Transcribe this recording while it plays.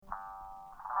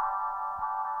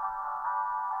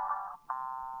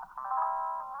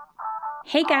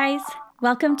Hey guys,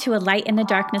 welcome to a Light in the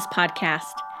Darkness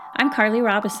podcast. I'm Carly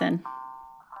Robison.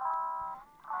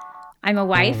 I'm a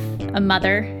wife, a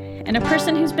mother, and a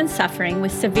person who's been suffering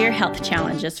with severe health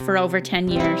challenges for over 10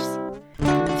 years.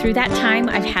 Through that time,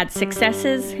 I've had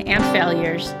successes and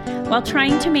failures while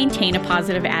trying to maintain a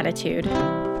positive attitude.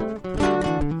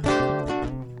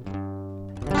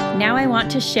 Now I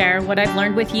want to share what I've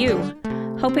learned with you,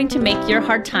 hoping to make your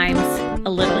hard times a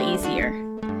little easier.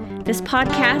 This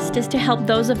podcast is to help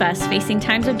those of us facing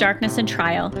times of darkness and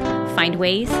trial find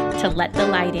ways to let the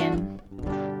light in.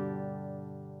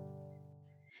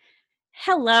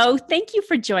 Hello, thank you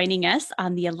for joining us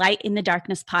on the Light in the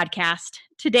Darkness podcast.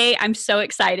 Today, I'm so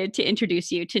excited to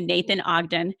introduce you to Nathan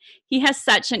Ogden. He has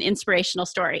such an inspirational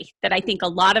story that I think a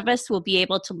lot of us will be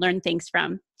able to learn things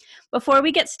from. Before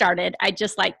we get started, I'd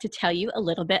just like to tell you a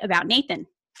little bit about Nathan.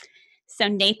 So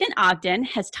Nathan Ogden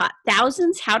has taught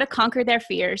thousands how to conquer their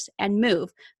fears and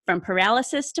move from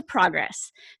paralysis to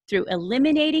progress through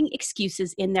eliminating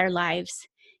excuses in their lives.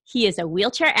 He is a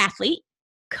wheelchair athlete,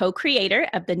 co-creator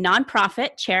of the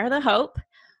nonprofit Chair of the Hope,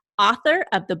 author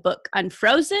of the book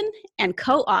Unfrozen, and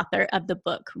co-author of the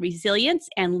book Resilience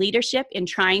and Leadership in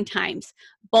Trying Times,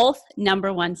 both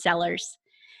 #1 sellers.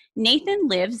 Nathan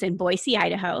lives in Boise,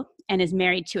 Idaho, and is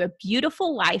married to a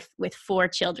beautiful wife with 4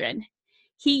 children.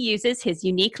 He uses his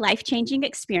unique life-changing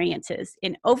experiences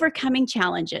in overcoming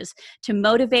challenges to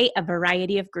motivate a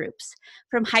variety of groups,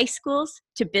 from high schools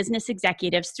to business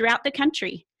executives throughout the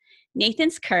country.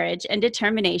 Nathan's courage and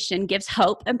determination gives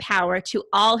hope and power to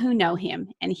all who know him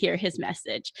and hear his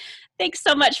message. Thanks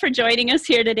so much for joining us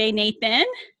here today, Nathan.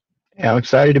 Yeah, I'm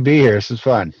excited to be here. This is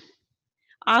fun.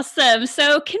 Awesome.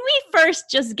 So can we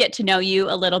first just get to know you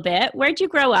a little bit? Where'd you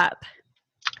grow up?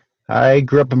 I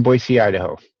grew up in Boise,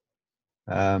 Idaho.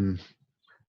 Um,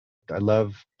 I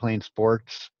love playing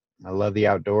sports. I love the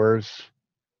outdoors.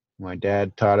 My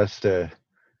dad taught us to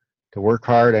work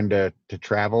hard and to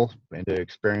travel and to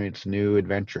experience new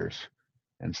adventures.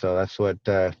 And so that's what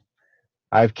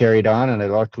I've carried on.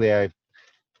 And luckily, I've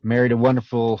married a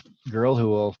wonderful girl who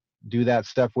will do that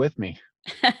stuff with me.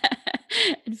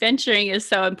 Adventuring is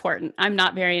so important. I'm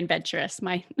not very adventurous.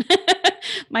 My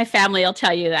my family will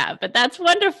tell you that, but that's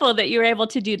wonderful that you were able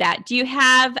to do that. Do you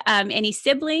have any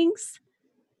siblings?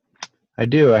 I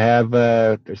do. I have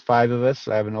there's 5 of us.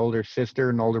 I have an older sister,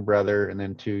 an older brother, and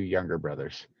then 2 younger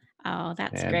brothers. Oh,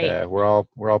 that's And great. we're all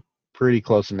pretty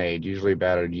close in age, usually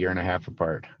about a year and a half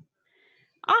apart.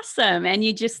 Awesome. And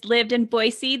you just lived in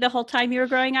Boise the whole time you were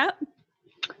growing up?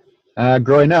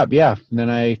 Growing up, yeah. And then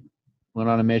I went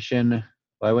on a mission.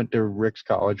 Well, I went to Rick's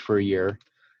College for a year.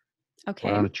 Went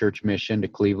Okay. on a church mission to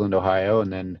Cleveland, Ohio,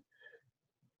 and then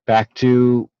back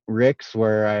to Rick's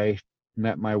where I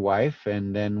met my wife.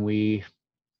 And then we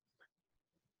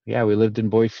lived in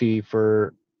Boise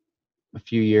for a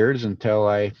few years until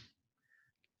I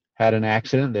had an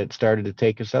accident that started to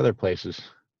take us other places.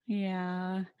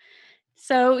 Yeah.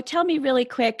 So tell me really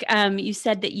quick, you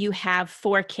said that you have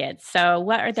 4 kids. So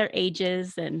what are their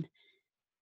ages and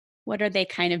what are they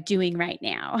kind of doing right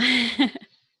now?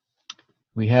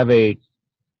 We have a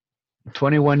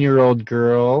 21-year-old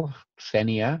girl,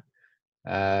 Senia.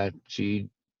 She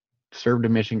served a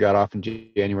mission, got off in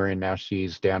January, and now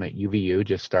she's down at UVU,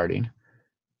 just starting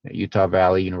at Utah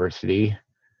Valley University.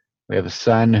 We have a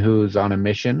son who's on a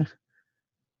mission.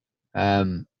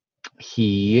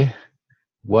 He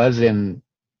was in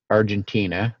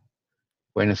Argentina,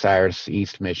 Buenos Aires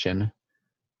East Mission.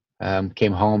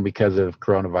 Came home because of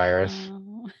coronavirus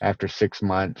Oh, after 6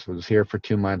 months. Was here for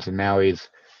 2 months, and now he's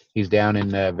down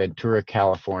in Ventura,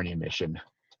 California mission.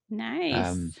 Um,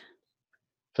 nice.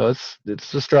 so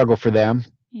it's a struggle for them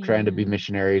trying to be Yeah.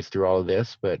 missionaries through all of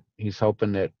this, but he's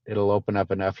hoping that it'll open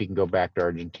up enough he can go back to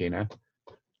Argentina.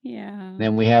 Yeah.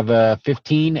 Then we have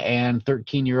 15 and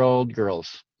 13-year-old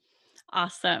girls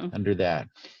Awesome. under that.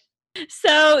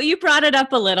 So you brought it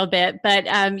up a little bit, but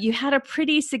you had a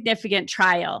pretty significant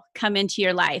trial come into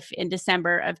your life in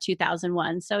December of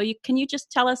 2001. So can you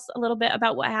just tell us a little bit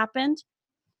about what happened?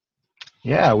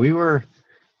 Yeah,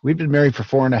 we've been married for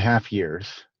 4.5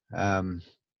 years. I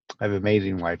have an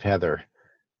amazing wife, Heather,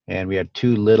 and we had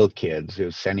 2 little kids. It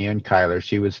was Senia and Kyler.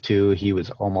 She was 2, he was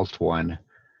almost 1.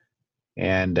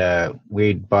 And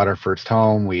we bought our first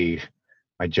home.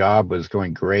 My job was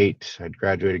going great. I'd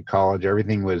graduated college.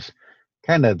 Everything was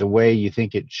kind of the way you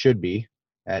think it should be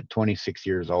at 26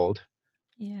 years old.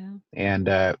 Yeah.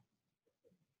 And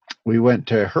we went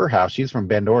to her house. She's from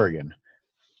Bend, Oregon.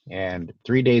 And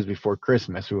 3 days before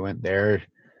Christmas, we went there,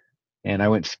 and I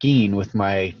went skiing with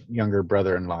my younger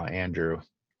brother-in-law, Andrew.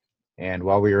 And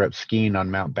while we were up skiing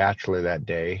on Mount Bachelor that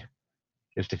day,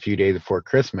 just a few days before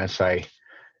Christmas, I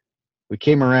we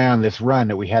came around this run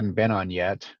that we hadn't been on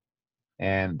yet,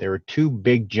 and there were two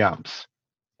big jumps.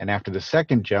 And after the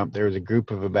second jump, there was a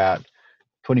group of about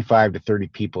 25 to 30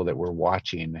 people that were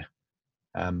watching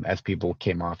as people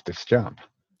came off this jump.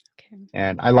 Okay.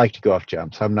 And I like to go off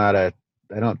jumps. I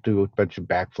don't do a bunch of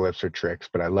backflips or tricks,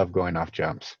 but I love going off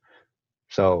jumps.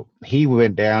 So he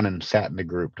went down and sat in the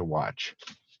group to watch.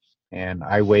 And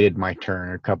I waited my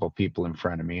turn, a couple people in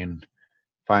front of me. And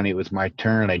finally, it was my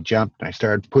turn. I jumped and I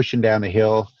started pushing down the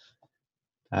hill.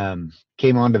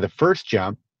 Came onto the first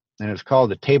jump, and it's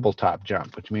called a tabletop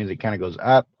jump, which means it kind of goes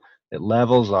up, it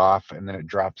levels off, and then it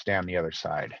drops down the other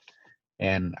side.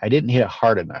 And I didn't hit it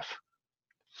hard enough.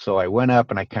 So I went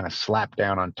up and I kind of slapped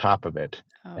down on top of it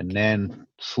and Okay. then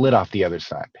slid off the other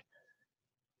side.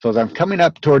 So as I'm coming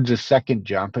up towards the second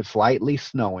jump, it's lightly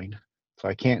snowing, so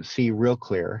I can't see real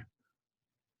clear.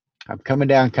 I'm coming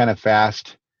down kind of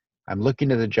fast. I'm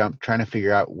looking at the jump, trying to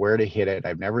figure out where to hit it.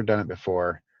 I've never done it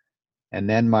before. And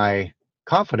then my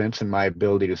confidence in my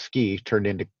ability to ski turned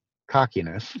into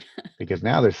cockiness because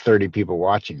now there's 30 people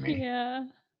watching me. Yeah.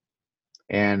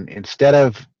 And instead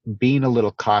of being a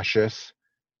little cautious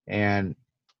and,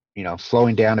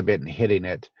 slowing down a bit and hitting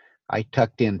it, I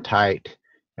tucked in tight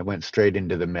and went straight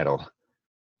into the middle.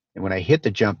 And when I hit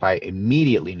the jump, I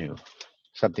immediately knew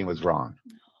something was wrong.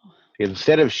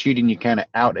 Instead of shooting you kind of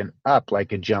out and up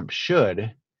like a jump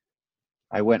should,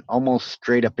 I went almost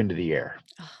straight up into the air.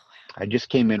 Oh, wow. I just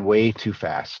came in way too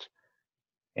fast.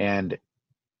 And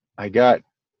I got,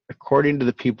 according to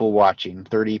the people watching,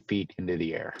 30 feet into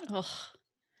the air. Oh,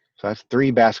 So that's 3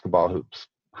 basketball hoops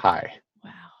high.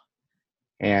 wow.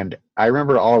 And I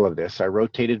remember all of this. I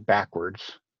rotated backwards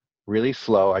really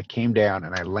slow. I came down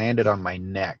and I landed on my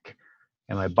neck,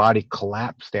 and my body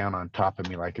collapsed down on top of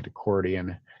me like an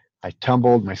accordion. I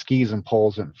tumbled, my skis and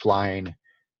poles went flying,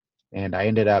 and I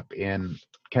ended up in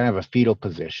kind of a fetal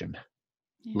position,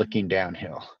 looking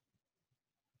downhill.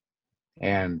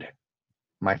 And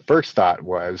my first thought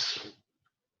was,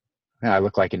 I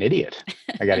look like an idiot.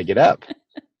 I got to get up.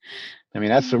 I mean,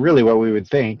 that's really what we would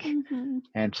think. Mm-hmm.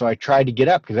 And so I tried to get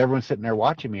up because everyone's sitting there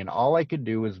watching me, and all I could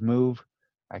do was move.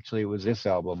 Actually, it was this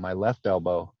elbow, my left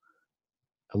elbow,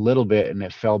 a little bit, and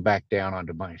it fell back down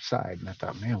onto my side. And I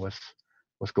thought, man,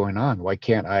 what's going on? Why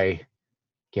can't I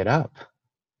get up?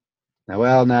 Now,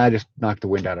 I just knocked the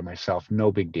wind out of myself.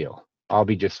 No big deal. I'll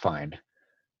be just fine.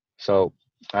 So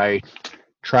I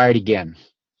tried again.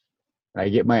 I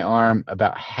get my arm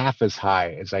about half as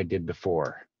high as I did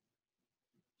before,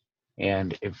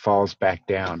 and it falls back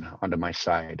down onto my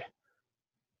side.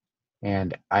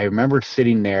 And I remember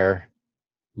sitting there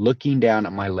looking down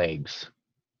at my legs,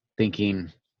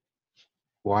 thinking,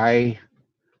 why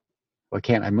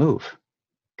can't I move?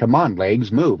 Come on,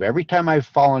 legs, move. Every time I've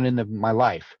fallen in my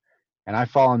life, and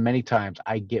I've fallen many times,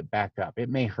 I get back up. It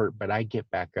may hurt, but I get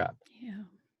back up. Yeah.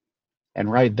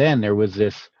 And right then there was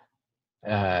this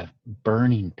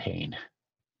burning pain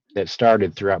that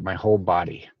started throughout my whole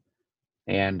body.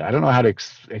 And I don't know how to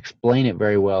explain it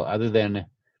very well, other than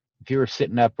if you were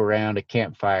sitting up around a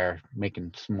campfire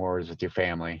making s'mores with your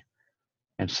family,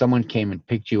 and someone came and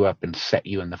picked you up and set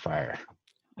you in the fire,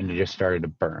 and you just started to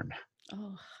burn.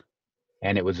 Oh.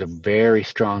 And it was a very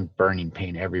strong burning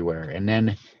pain everywhere. And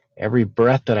then every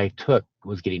breath that I took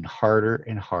was getting harder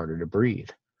and harder to breathe.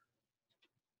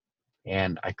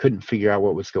 And I couldn't figure out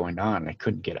what was going on. I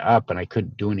couldn't get up, and I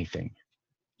couldn't do anything.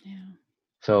 Yeah.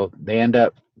 So they end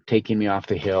up taking me off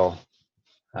the hill.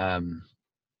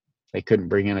 They couldn't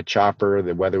bring in a chopper.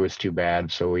 The weather was too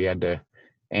bad. So we had to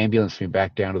ambulance me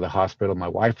back down to the hospital. My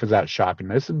wife was out shopping.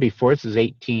 This is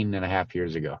 18 and a half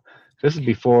years ago. This is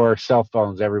before cell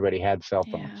phones. Everybody had cell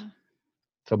phones. Yeah.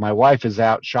 So my wife is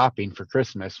out shopping for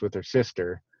Christmas with her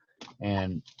sister,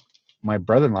 and my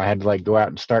brother-in-law had to go out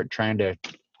and start trying to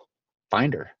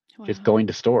find her, just going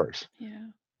to stores. Yeah.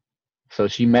 So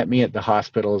she met me at the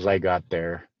hospital as I got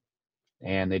there,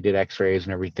 and they did x-rays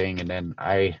and everything. And then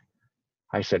I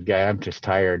said, "Guy, I'm just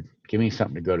tired. Give me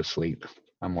something to go to sleep.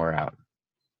 I'm wore out."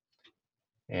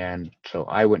 And so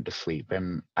I went to sleep,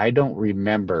 and I don't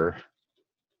remember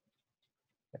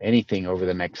anything over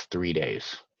the next 3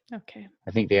 days. Okay.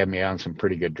 I think they had me on some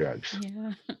pretty good drugs.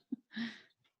 Yeah.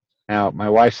 Now, my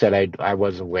wife said I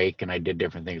was awake and I did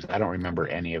different things. I don't remember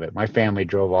any of it. My family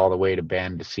drove all the way to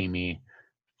Bend to see me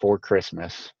for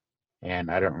Christmas,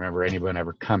 and I don't remember anyone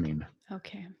ever coming.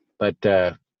 Okay. But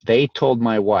they told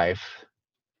my wife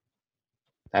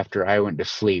after I went to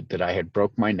sleep that I had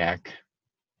broke my neck,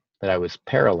 that I was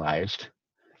paralyzed.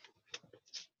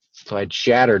 So I'd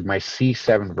shattered my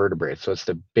C7 vertebrae. So it's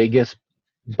the biggest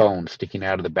bone sticking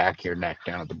out of the back of your neck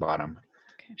down at the bottom.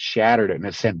 Okay. Shattered it, and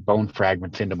it sent bone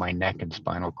fragments into my neck and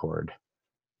spinal cord.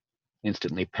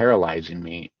 instantly paralyzing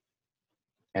me,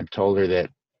 and told her that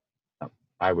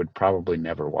I would probably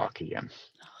never walk again.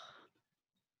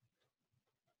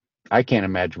 I can't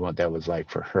imagine what that was like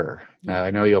for her. Yeah.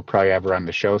 I know you'll probably have her on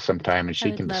the show sometime and I she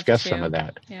would can love discuss some of to.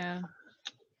 that. Yeah.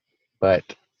 But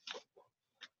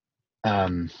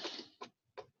um,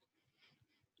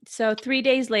 So 3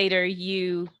 days later,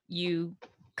 you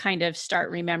kind of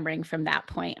start remembering from that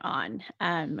point on.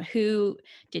 Who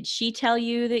did she tell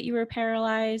you that you were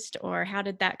paralyzed, or how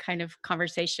did that kind of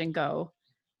conversation go?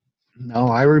 no,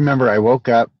 I remember I woke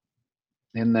up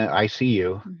in the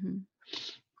ICU Hmm.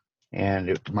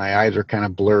 and my eyes were kind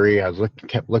of blurry. I was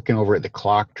kept looking over at the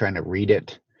clock trying to read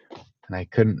it, and I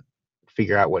couldn't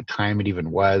figure out what time it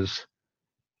even was.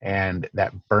 And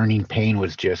that burning pain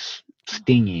was just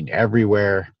stinging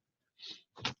everywhere.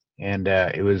 And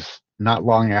it was not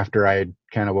long after I had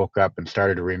kind of woke up and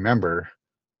started to remember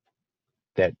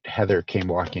that Heather came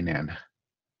walking in.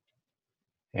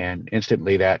 And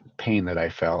instantly that pain that I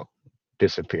felt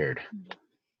disappeared.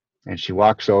 And she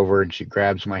walks over and she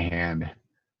grabs my hand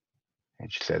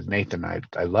and she says, "Nathan,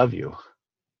 I love you."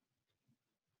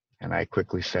 And I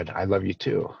quickly said, "I love you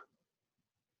too.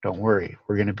 Don't worry.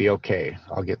 We're going to be okay.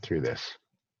 I'll get through this."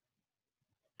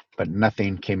 But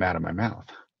nothing came out of my mouth.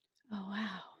 Oh,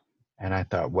 wow. And I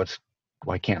thought,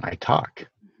 why can't I talk?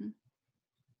 Hmm.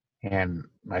 And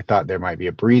I thought there might be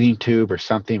a breathing tube or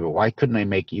something, but why couldn't I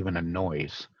make even a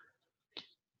noise?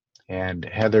 And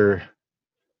Heather,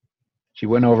 she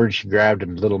went over and she grabbed a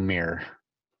little mirror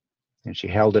and she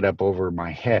held it up over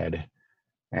my head,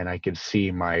 and I could see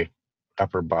my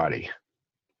upper body.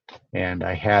 And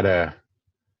I had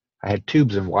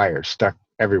tubes and wires stuck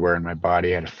everywhere in my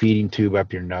body. I had a feeding tube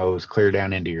up your nose, clear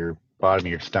down into your bottom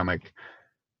of your stomach,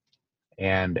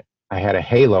 and I had a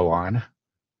halo on. Have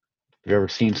you ever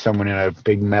seen someone in a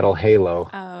big metal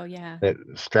halo Oh, yeah. that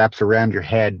straps around your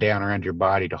head, down around your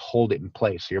body to hold it in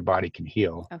place so your body can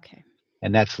heal? Okay.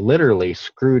 And that's literally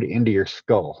screwed into your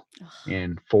skull Ugh.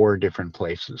 in 4 different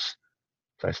places.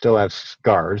 So I still have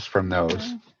scars from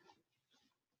those. Yeah.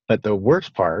 But the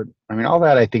worst part, I mean, all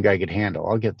that I think I could handle.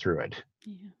 I'll get through it.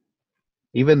 Yeah.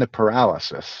 Even the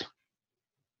paralysis,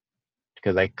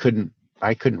 because I couldn't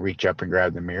reach up and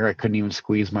grab the mirror. I couldn't even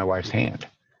squeeze my wife's hand.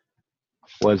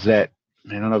 Was that,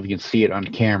 I don't know if you can see it on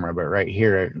camera, but right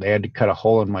here they had to cut a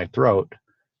hole in my throat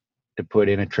to put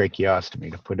in a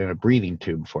tracheostomy, to put in a breathing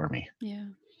tube for me. Yeah.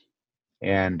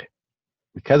 And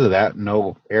because of that,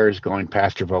 no air is going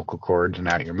past your vocal cords and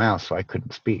out your mouth, so I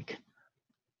couldn't speak.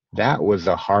 That was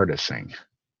the hardest thing,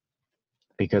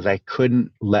 because I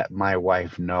couldn't let my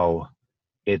wife know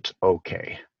it's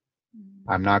okay.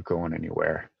 I'm not going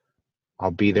anywhere.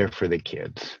 I'll be there for the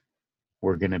kids.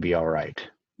 We're going to be all right.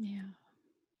 Yeah.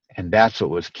 And that's what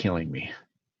was killing me.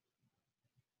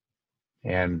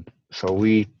 And so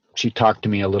she talked to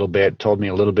me a little bit, told me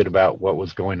a little bit about what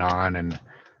was going on. And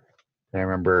I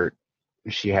remember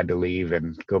she had to leave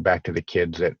and go back to the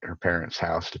kids at her parents'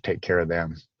 house to take care of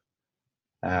them.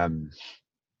 Um,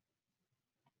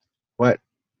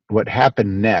 what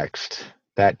happened next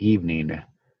that evening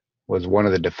was one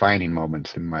of the defining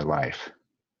moments in my life,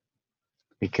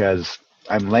 because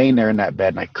I'm laying there in that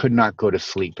bed and I could not go to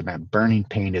sleep, and that burning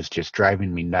pain is just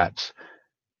driving me nuts.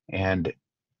 And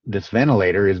this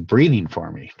ventilator is breathing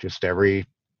for me just every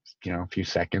few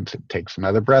seconds. It takes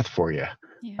another breath for you.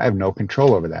 Yeah. I have no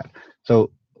control over that.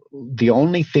 So the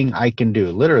only thing I can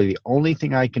do, literally the only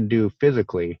thing I can do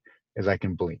physically, is I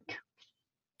can blink.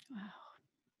 Wow.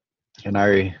 And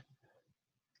I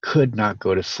could not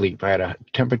go to sleep. I had a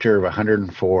temperature of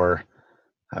 104.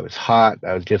 I was hot.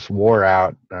 I was just wore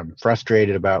out. I'm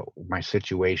frustrated about my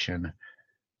situation.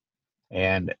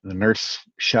 And the nurse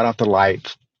shut off the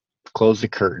lights, closed the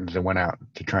curtains, and went out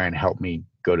to try and help me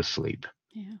go to sleep.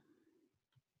 Yeah.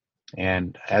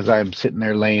 And as I'm sitting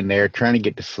there laying there trying to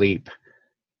get to sleep,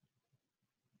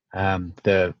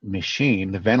 the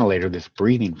machine, the ventilator that's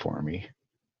breathing for me,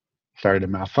 started to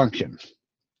malfunction.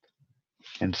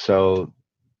 And so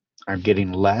I'm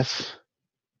getting less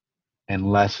and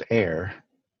less air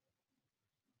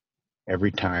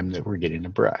every time that we're getting a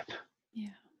breath. Yeah.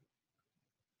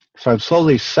 So I'm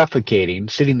slowly suffocating,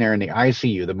 sitting there in the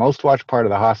ICU, the most watched part of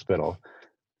the hospital,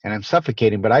 and I'm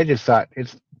suffocating, but I just thought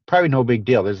it's probably no big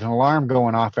deal. There's an alarm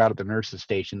going off out at the nurse's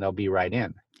station. They'll be right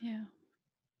in. Yeah.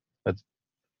 But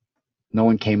no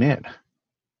one came in.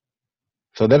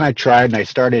 So then I tried and I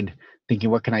started thinking,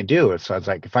 what can I do? So I was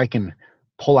like, if I can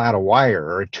pull out a wire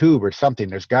or a tube or something,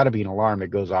 there's got to be an alarm that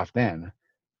goes off then.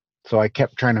 So I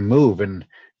kept trying to move and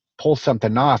pull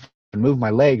something off and move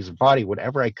my legs, body,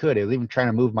 whatever I could. I was even trying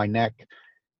to move my neck.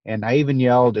 And I even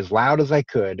yelled as loud as I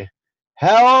could,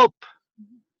 "Help!"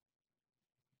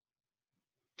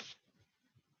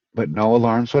 But no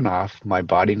alarms went off, my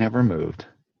body never moved,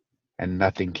 and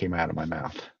nothing came out of my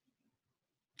mouth.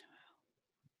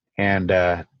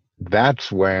 And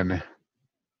that's when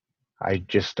I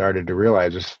just started to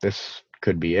realize this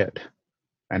could be it.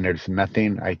 And there's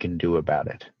nothing I can do about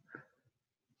it.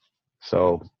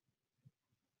 So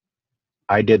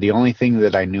I did the only thing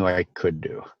that I knew I could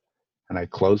do. And I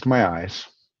closed my eyes.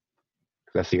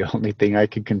 That's the only thing I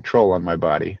could control on my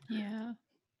body. Yeah.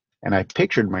 And I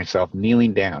pictured myself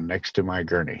kneeling down next to my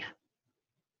gurney.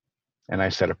 And I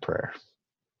said a prayer.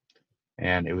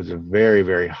 And it was a very,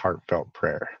 very heartfelt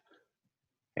prayer.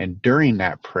 And during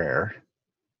that prayer,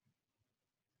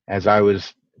 as I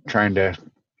was trying to,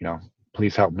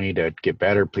 please help me to get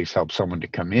better, please help someone to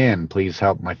come in, please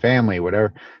help my family,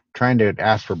 whatever, trying to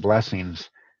ask for blessings,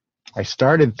 I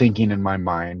started thinking in my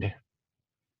mind,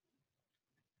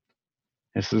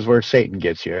 this is where Satan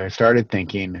gets you. I started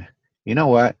thinking, you know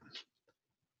what?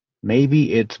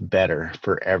 Maybe it's better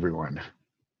for everyone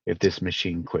if this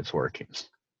machine quits working.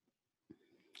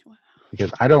 Wow.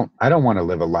 Because I don't want to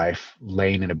live a life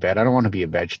laying in a bed. I don't want to be a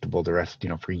vegetable the rest,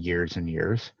 for years and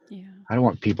years. Yeah. I don't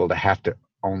want people to have to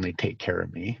only take care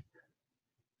of me.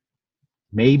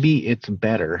 Maybe it's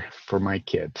better for my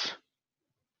kids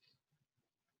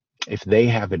if they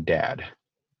have a dad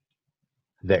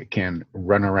that can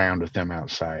run around with them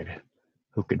outside,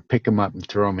 who can pick them up and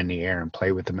throw them in the air and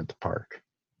play with them at the park.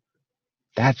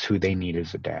 That's who they need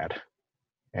as a dad.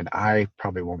 And I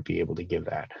probably won't be able to give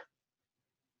that.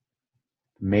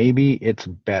 Maybe it's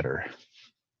better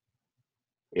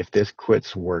if this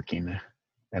quits working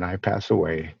and I pass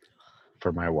away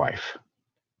for my wife,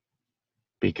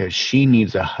 because she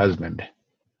needs a husband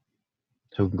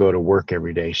who can go to work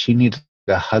every day. She needs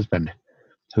a husband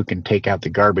who can take out the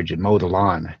garbage and mow the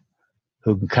lawn,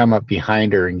 who can come up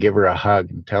behind her and give her a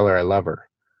hug and tell her I love her.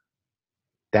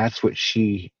 That's what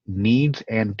she needs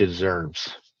and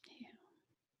deserves. Yeah.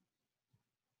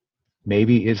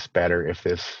 Maybe it's better if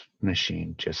this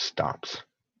machine just stops.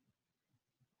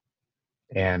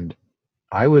 And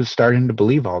I was starting to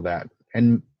believe all that.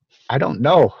 And I don't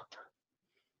know.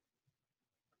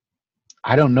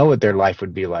 I don't know what their life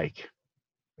would be like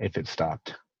if it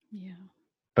stopped. Yeah.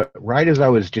 But right as I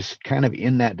was just kind of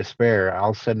in that despair,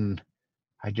 all of a sudden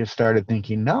I just started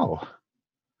thinking, no,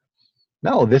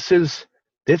 this is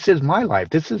my life.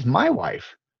 This is my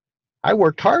wife. I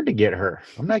worked hard to get her.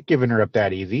 I'm not giving her up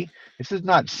that easy. This is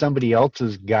not somebody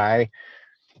else's guy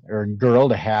or girl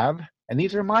to have. And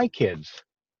these are my kids.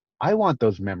 I want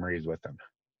those memories with them.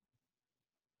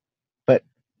 But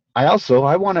I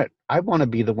want to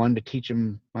be the one to teach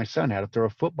my son how to throw a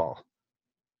football,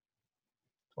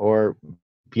 or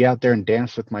be out there and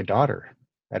dance with my daughter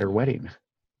at her wedding.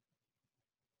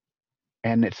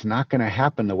 And it's not going to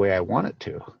happen the way I want it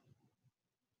to.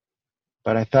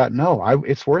 But I thought, no,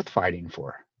 it's worth fighting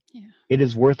for. Yeah. It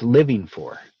is worth living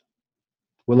for.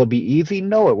 Will it be easy?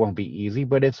 No, it won't be easy,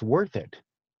 but it's worth it.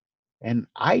 And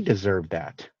I deserve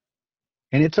that.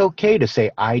 And it's okay to say,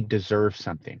 I deserve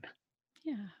something.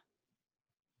 Yeah.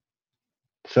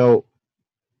 So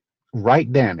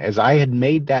right then, as I had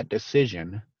made that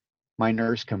decision, my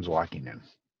nurse comes walking in.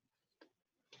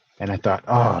 And I thought,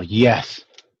 oh, yes,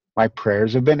 my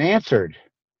prayers have been answered.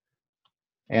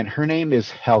 And her name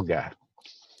is Helga.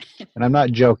 And I'm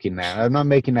not joking that. I'm not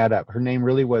making that up. Her name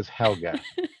really was Helga.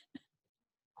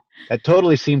 That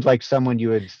totally seems like someone you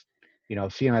would,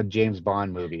 see in a James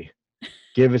Bond movie.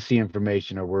 Give us the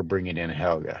information or we're bringing in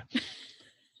Helga.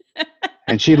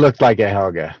 And she looked like a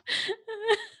Helga.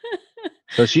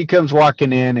 So she comes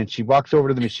walking in and she walks over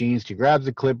to the machines. She grabs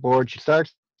a clipboard. She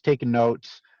starts taking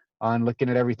notes on looking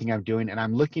at everything I'm doing. And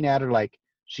I'm looking at her like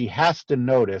she has to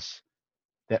notice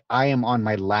that I am on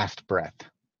my last breath,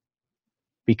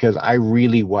 because I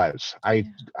really was. I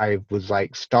was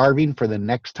like starving for the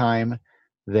next time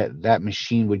that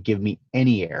machine would give me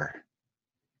any air.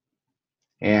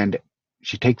 And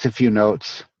she takes a few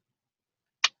notes,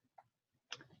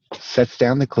 sets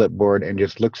down the clipboard, and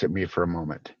just looks at me for a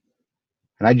moment.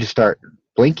 And I just start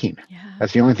blinking. Yeah.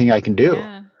 That's the only thing I can do.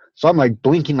 Yeah. So I'm like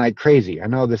blinking like crazy. I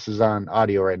know this is on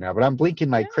audio right now, but I'm blinking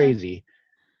like crazy,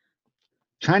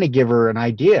 trying to give her an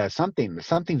idea.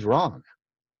 Something's wrong.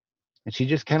 And she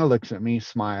just kind of looks at me,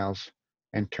 smiles,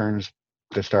 and turns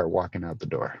to start walking out the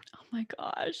door. Oh my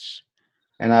gosh.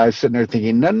 And I was sitting there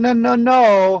thinking, no, no, no,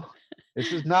 no.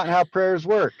 This is not how prayers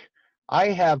work. I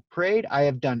have prayed. I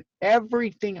have done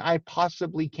everything I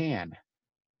possibly can.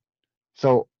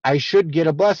 So I should get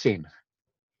a blessing.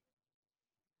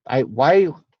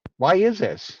 Why is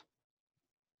this?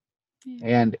 Yeah.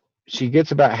 And she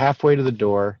gets about halfway to the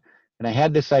door, and I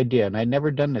had this idea, and I'd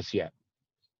never done this yet.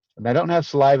 And I don't have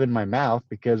saliva in my mouth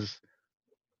because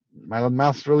my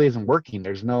mouth really isn't working.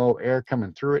 There's no air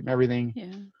coming through it and everything.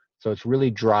 Yeah. So it's really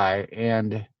dry.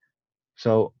 And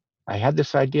so I had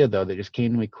this idea though that just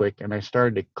came to me quick, and I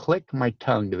started to click my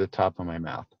tongue to the top of my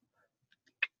mouth.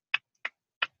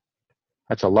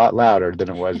 That's a lot louder than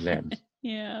it was then.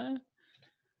 Yeah.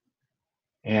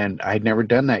 And I'd never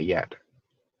done that yet.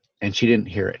 And she didn't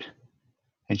hear it.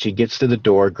 And she gets to the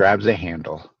door, grabs a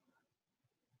handle,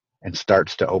 and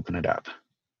starts to open it up.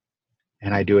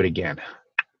 And I do it again.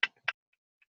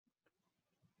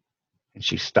 And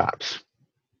she stops,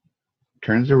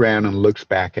 turns around and looks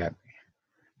back at me.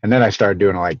 And then I started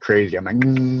doing it like crazy. I'm like,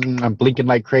 I'm blinking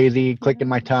like crazy, clicking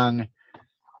my Yeah. tongue.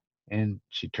 And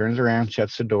she turns around,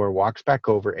 shuts the door, walks back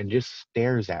over, and just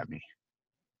stares at me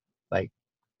like,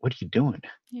 what are you doing?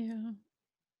 Yeah.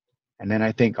 And then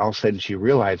I think all of a sudden she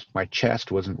realized my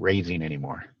chest wasn't raising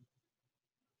anymore.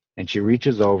 And she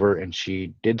reaches over and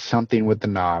she did something with the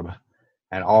knob.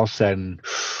 And all of a sudden,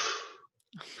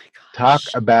 Oh my talk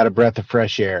gosh. about a breath of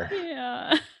fresh air.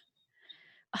 Yeah.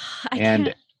 I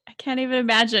And can't even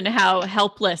imagine how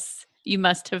helpless you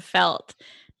must have felt.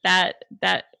 That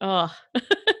oh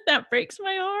that breaks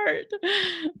my heart.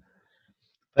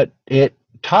 but it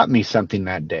taught me something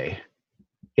that day.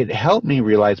 It helped me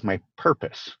realize my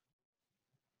purpose.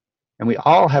 And we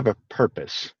all have a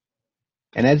purpose.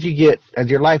 And as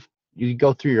your life, you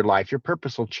go through your life, your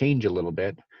purpose will change a little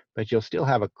bit, but you'll still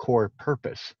have a core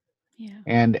purpose. Yeah.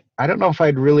 And I don't know if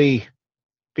I'd really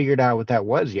figured out what that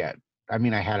was yet. I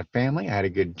mean, I had a family, I had a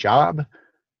good job,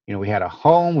 we had a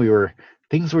home,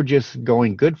 things were just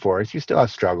going good for us. You still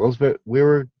have struggles, but we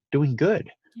were doing good.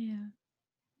 Yeah.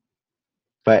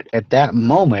 But at that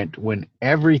moment, when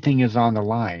everything is on the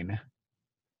line,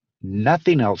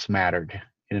 nothing else mattered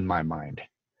in my mind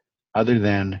other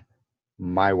than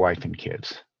my wife and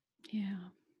kids. Yeah.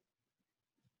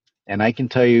 And I can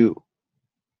tell you,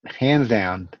 hands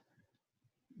down,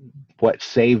 what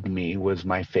saved me was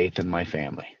my faith in my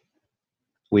family.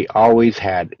 We always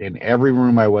had, in every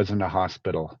room I was in the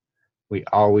hospital, we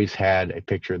always had a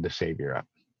picture of the Savior up.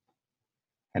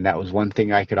 And that was one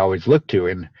thing I could always look to.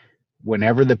 And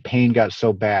whenever the pain got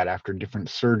so bad after different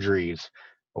surgeries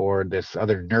or this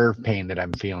other nerve pain that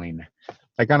I'm feeling,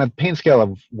 like on a pain scale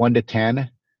of 1 to 10,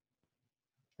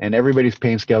 and everybody's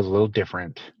pain scale is a little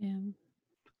different. Yeah.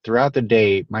 Throughout the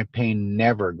day, my pain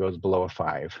never goes below a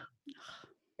 5.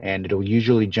 And it'll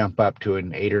usually jump up to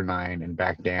an 8 or 9 and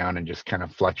back down and just kind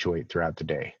of fluctuate throughout the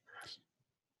day.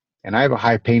 And I have a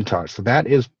high pain tolerance, so that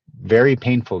is very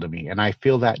painful to me. And I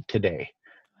feel that today.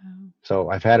 Wow. So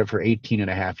I've had it for 18 and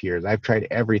a half years. I've tried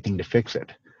everything to fix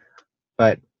it.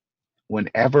 But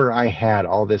whenever I had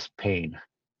all this pain,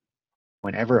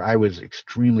 whenever I was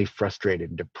extremely frustrated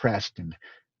and depressed and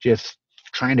just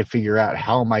trying to figure out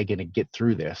how am I going to get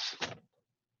through this,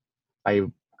 I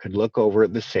could look over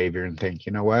at the Savior and think,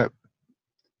 you know what?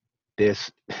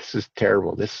 This is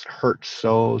terrible. This hurts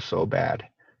so bad.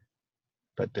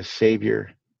 But the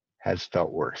Savior has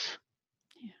felt worse.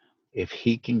 Yeah. If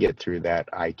he can get through that,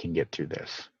 I can get through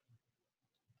this.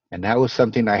 And that was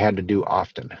something I had to do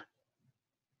often,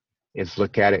 is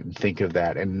look at it and think of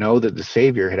that and know that the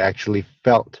Savior had actually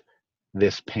felt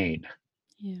this pain.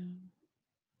 Yeah.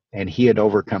 And he had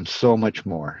overcome so much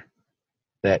more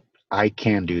that I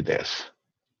can do this.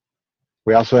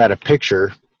 We also had a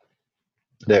picture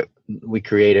that we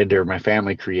created, or my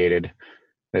family created,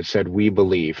 that said, "We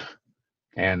believe."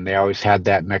 And they always had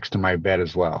that next to my bed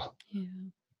as well. Yeah.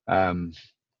 Um,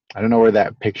 I don't know where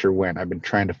that picture went. I've been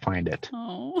trying to find it,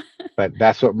 Oh. but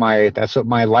that's what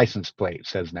my license plate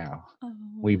says now. Oh.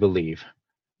 We believe,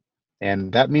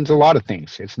 and that means a lot of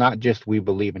things. It's not just we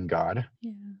believe in God.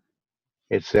 Yeah.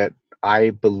 It's that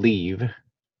I believe.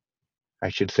 I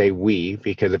should say we,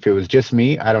 because if it was just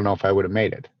me, I don't know if I would have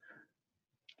made it.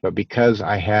 But because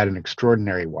I had an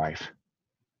extraordinary wife,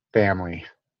 family,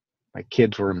 my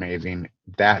kids were amazing.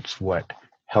 That's what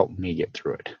helped me get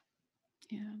through it.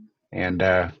 Yeah.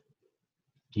 And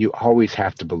you always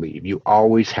have to believe. You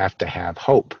always have to have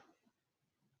hope,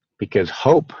 because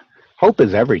hope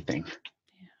is everything.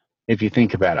 Yeah. If you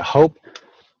think about it, hope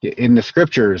in the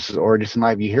scriptures or just in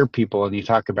life, you hear people and you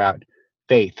talk about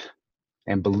faith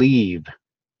and believe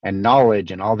and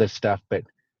knowledge and all this stuff. But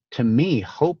to me,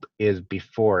 hope is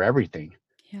before everything.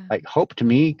 Yeah. Like hope to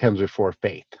me comes before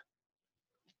faith,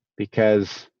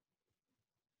 because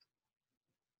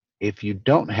if you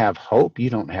don't have hope, you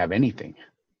don't have anything.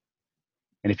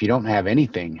 And if you don't have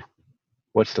anything,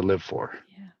 what's to live for?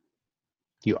 Yeah.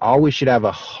 You always should have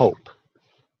a hope,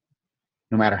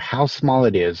 no matter how small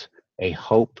it is, a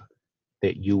hope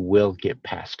that you will get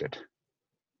past it,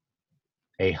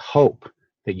 a hope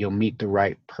that you'll meet the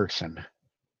right person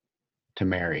to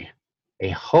marry, a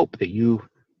hope that you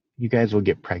guys will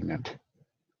get pregnant.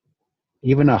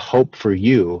 Even a hope for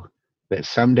you that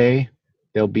someday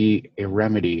there'll be a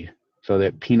remedy so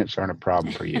that peanuts aren't a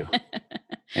problem for you.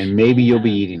 And maybe you'll be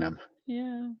Yeah. eating them.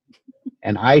 Yeah.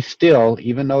 And I still,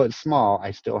 even though it's small,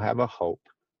 I still have a hope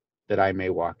that I may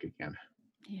walk again.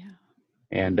 Yeah.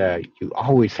 And you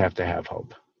always have to have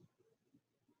hope.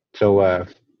 So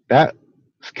that's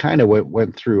kind of what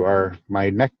went through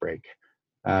my neck break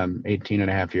 18 and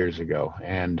a half years ago.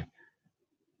 And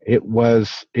it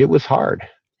was hard.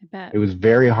 I bet. It was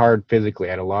very hard physically.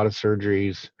 I had a lot of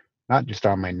surgeries, not just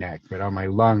on my neck, but on my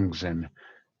lungs and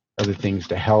other things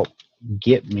to help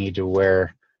get me to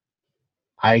where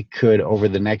I could, over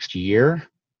the next year,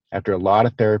 after a lot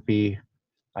of therapy,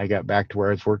 I got back to where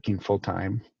I was working full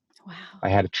time. Wow. I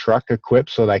had a truck equipped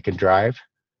so that I could drive.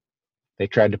 They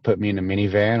tried to put me in a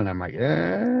minivan, and I'm like,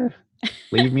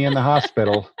 leave me in the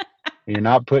hospital. You're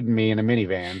not putting me in a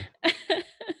minivan.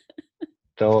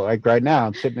 So like right now,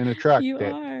 I'm sitting in a truck You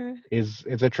that are. is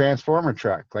a transformer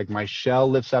truck. Like my shell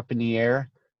lifts up in the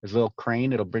air. There's a little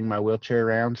crane. It'll bring my wheelchair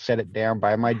around, set it down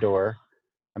by my Wow. door,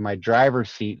 and my driver's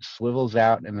seat swivels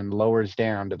out and then lowers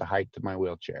down to the height of my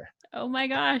wheelchair. Oh my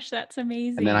gosh, that's And then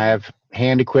I amazing. have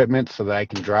hand equipment so that I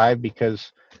can drive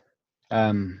because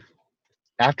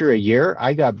after a year,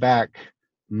 I got back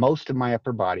most of my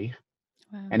upper body,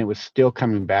 Wow. and it was still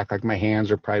coming back. Like my hands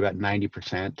are probably about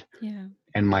 90%, Yeah.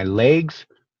 and my legs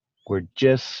were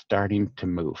just starting to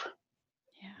move.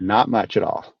 Yeah. Not much at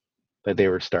all, but they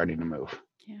were starting to move.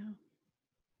 Yeah.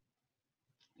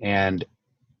 And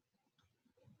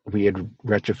we had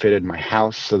retrofitted my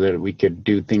house so that we could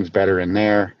do things better in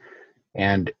there.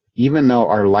 And even though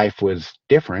our life was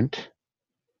different,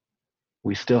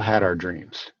 we still had our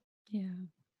dreams. Yeah.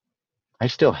 I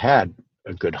still had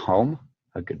a good home,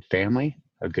 a good family,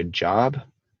 a good job,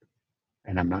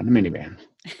 and I'm not in a minivan.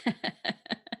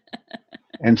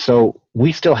 And so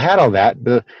we still had all that.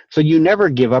 So you never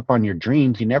give up on your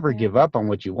dreams. You never Yeah, give up on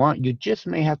what you want. You just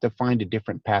may have to find a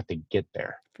different path to get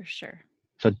there. for sure.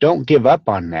 So don't give up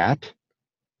on that.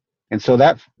 And so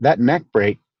that neck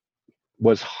break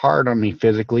was hard on me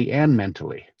physically and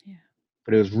mentally. Yeah.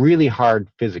 But it was really hard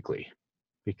physically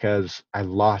because I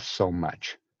lost so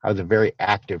much. I was a very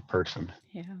active person.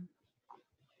 Yeah.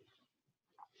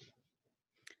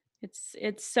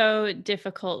 It's so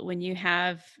difficult when you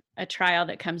have a trial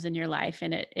that comes in your life,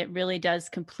 and it really does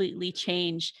completely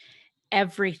change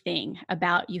everything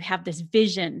about. You have this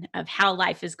vision of how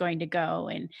life is going to go,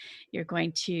 and you're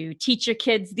going to teach your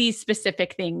kids these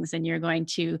specific things, and you're going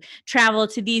to travel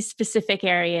to these specific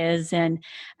areas. And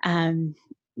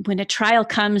when a trial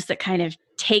comes that kind of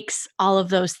takes all of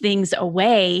those things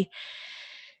away,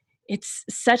 it's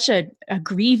such a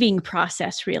grieving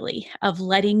process, really, of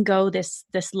letting go this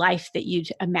life that you'd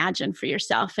imagine for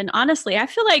yourself. And honestly, I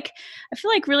feel like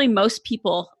really most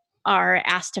people are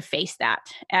asked to face that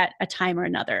at a time or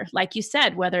another. Like you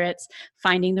said, whether it's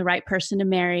finding the right person to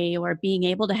marry, or being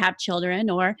able to have children,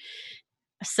 or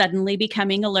suddenly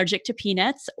becoming allergic to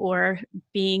peanuts, or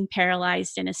being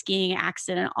paralyzed in a skiing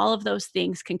accident. All of those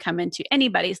things can come into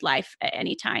anybody's life at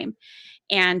any time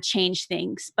and change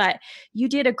things. But you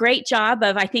did a great job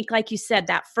of, I think, like you said,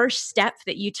 that first step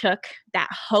that you took, that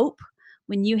hope,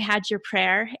 when you had your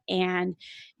prayer and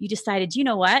you decided, you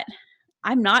know what,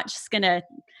 I'm not just going to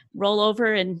roll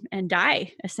over and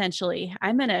die. Essentially,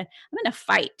 I'm going to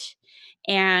fight.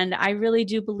 And I really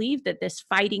do believe that this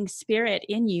fighting spirit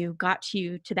in you got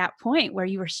you to that point where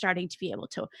you were starting to be able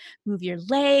to move your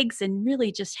legs, and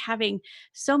really just having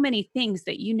so many things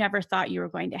that you never thought you were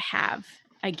going to have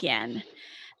again.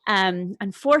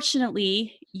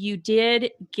 Unfortunately, you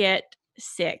did get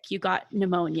sick. You got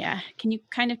pneumonia. Can you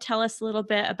kind of tell us a little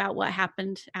bit about what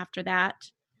happened after that?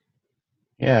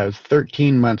 Yeah, it was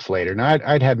 13 months later. Now,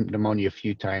 I'd had pneumonia a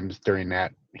few times during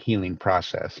that healing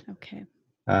process, Okay.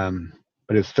 um,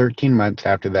 but it was 13 months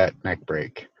after that neck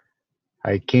break.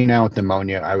 I came down with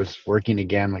pneumonia. I was working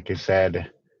again, like I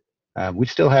said. We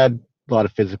still had a lot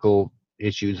of physical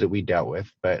issues that we dealt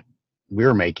with, but we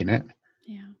were making it.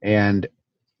 Yeah. And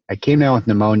I came down with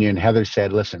pneumonia, and Heather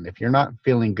said, listen, if you're not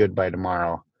feeling good by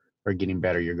tomorrow or getting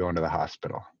better, you're going to the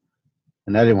hospital.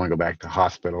 And I didn't want to go back to the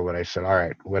hospital, but I said, all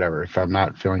right, whatever. If I'm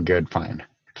not feeling good, fine.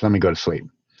 Just let me go to sleep.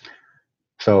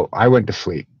 So I went to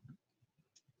sleep,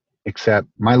 except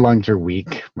my lungs are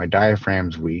weak. My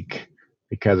diaphragm's weak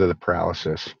because of the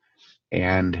paralysis.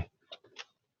 And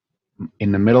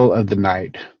in the middle of the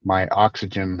night, my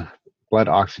blood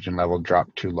oxygen level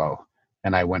dropped too low,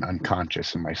 and I went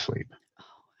unconscious in my sleep. Oh,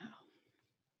 wow.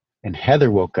 And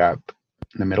Heather woke up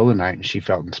in the middle of the night, and she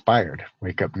felt inspired.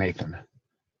 Wake up, Nathan.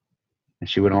 And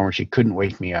she went over, and she couldn't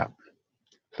wake me up.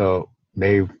 So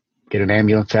They get an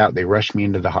ambulance out. They rush me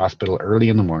into the hospital early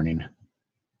in the morning.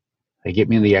 They get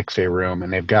me in the x-ray room,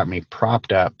 and they've got me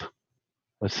propped up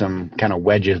with some kind of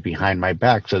wedges behind my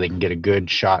back so they can get a good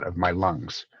shot of my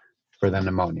lungs for the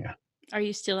pneumonia. Are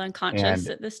you still unconscious And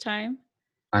at this time?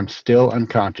 I'm still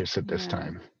unconscious at this Yeah.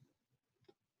 time.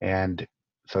 And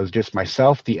so it's just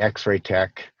myself, the x-ray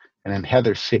tech, and then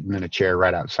Heather sitting in a chair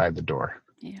right outside the door.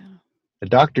 Yeah. The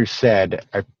doctor said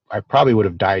I probably would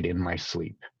have died in my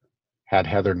sleep had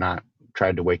Heather not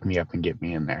tried to wake me up and get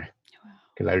me in there, Wow.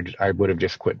 because I would have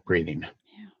just quit breathing.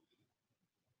 Yeah.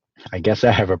 I guess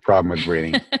I have a problem with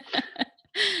breathing.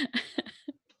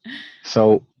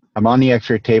 So I'm on the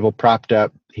x-ray table propped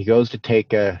up. He goes to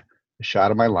take a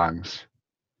shot of my lungs,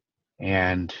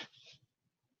 and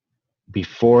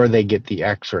before they get the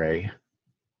x-ray,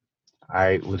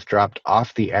 I was dropped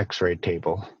off the x-ray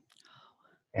table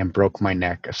and broke my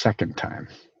neck a second time.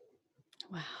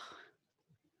 Wow.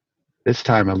 This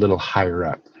time a little higher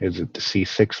up. Is at the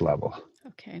C6 level.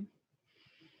 Okay.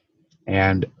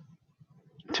 And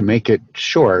to make it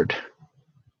short,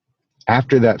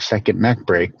 after that second neck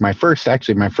break, my first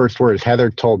words, Heather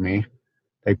told me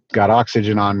they got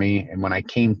oxygen on me. And when I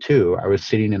came to, I was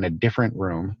sitting in a different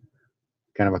room,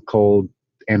 kind of a cold,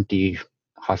 empty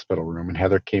hospital room. And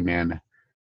Heather came in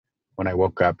when I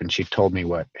woke up, and she told me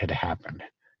what had happened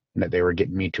and that they were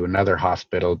getting me to another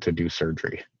hospital to do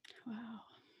surgery. Wow.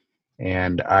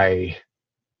 And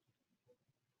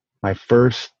my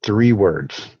first 3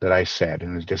 words that I said,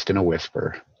 and it was just in a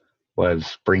whisper,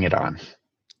 was "bring it on."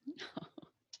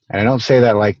 And I don't say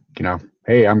that like,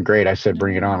 hey, I'm great. I said,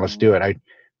 bring it on. Let's No. do it.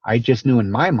 I just knew in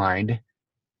my mind,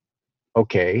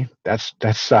 okay, that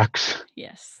sucks.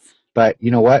 Yes. But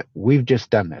you know what? We've just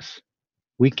done this.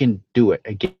 We can do it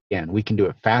again. We can do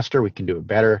it faster. We can do it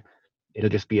better. It'll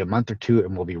just be a month or two,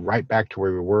 and we'll be right back to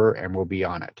where we were, and we'll be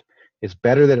on it. It's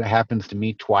better that it happens to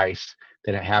me twice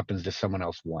than it happens to someone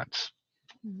else once.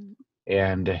 Mhm.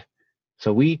 And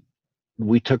so we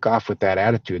took off with that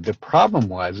attitude. The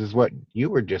problem is what you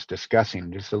were just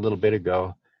discussing just a little bit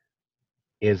ago,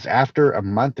 is after a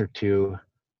month or two,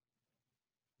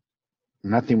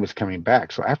 nothing was coming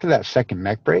back. So after that second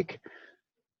neck break,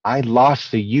 I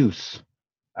lost the use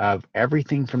of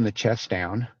everything from the chest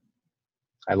down.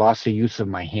 I lost the use of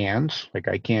my hands. Like,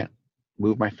 I can't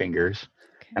move my fingers,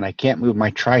 Okay. and I can't move my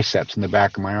triceps in the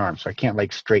back of my arm. So I can't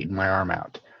like straighten my arm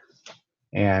out.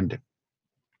 And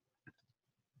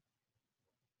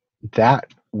that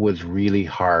was really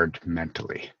hard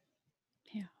mentally,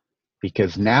 Yeah.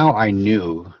 because now I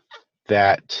knew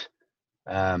that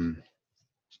um,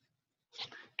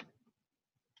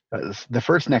 the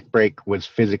first neck break was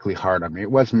physically hard on me.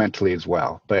 It was mentally as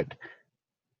well, but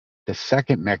the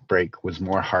second neck break was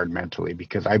more hard mentally,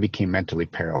 because I became mentally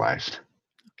paralyzed.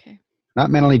 Okay.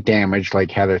 Not mentally damaged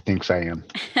like Heather thinks I am,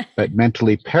 but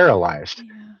mentally paralyzed,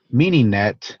 Yeah. meaning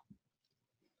that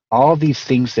all these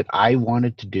things that I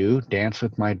wanted to do, dance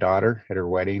with my daughter at her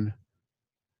wedding,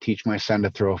 teach my son to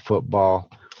throw a football,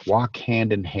 walk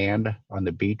hand in hand on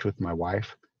the beach with my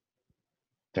wife,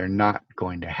 they're not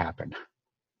going to happen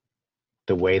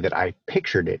the way that I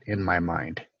pictured it in my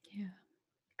mind. Yeah.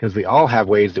 Because we all have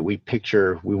ways that we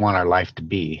picture we want our life to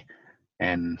be.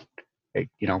 And,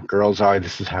 girls are,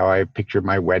 this is how I picture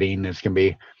my wedding is going to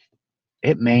be.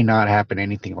 It may not happen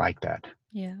anything like that.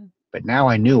 Yeah. But now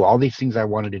I knew all these things I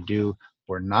wanted to do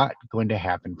were not going to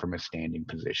happen from a standing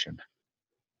position.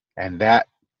 And that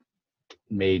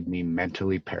made me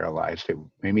mentally paralyzed. It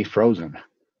made me frozen.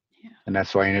 Yeah. And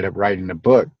that's why I ended up writing a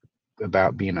book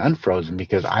about being unfrozen,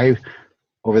 because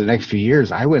over the next few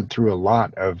years, I went through a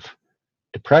lot of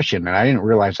depression, and I didn't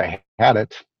realize I had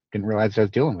it, didn't realize I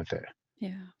was dealing with it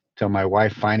Yeah. till my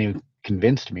wife finally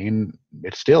convinced me. And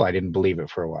I didn't believe it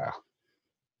for a while.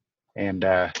 And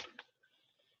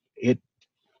it,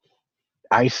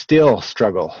 I still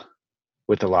struggle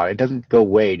with a lot. It doesn't go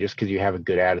away just because you have a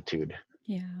good attitude.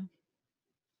 Yeah.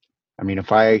 I mean,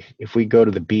 if we go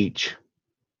to the beach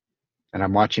and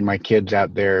I'm watching my kids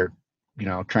out there,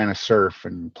 trying to surf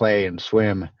and play and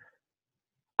swim,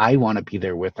 I want to be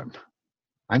there with them.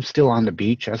 I'm still on the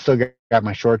beach. I still got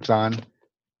my shorts on.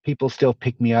 People still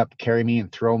pick me up, carry me,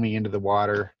 and throw me into the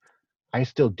water. I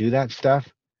still do that stuff.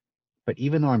 But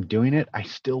even though I'm doing it, I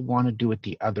still want to do it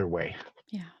the other way.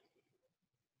 Yeah.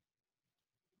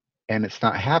 And it's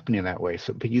not happening that way.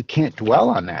 But you can't dwell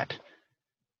on that.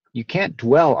 You can't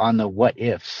dwell on the what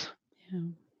ifs. Yeah.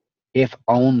 If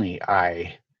only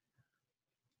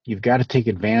you've got to take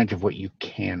advantage of what you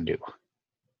can do.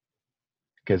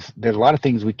 Because there's a lot of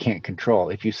things we can't control.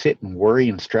 If you sit and worry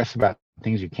and stress about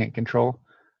things you can't control,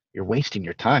 you're wasting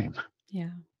your time. Yeah.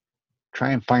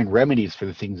 try and find remedies for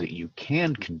the things that you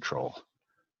can control.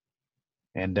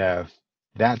 And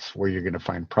that's where you're going to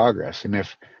find progress. And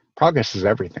if progress is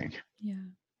everything, Yeah.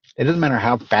 it doesn't matter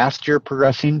how fast you're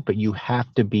progressing, but you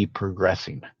have to be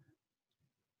progressing.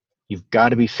 You've got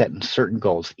to be setting certain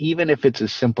goals, even if it's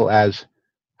as simple as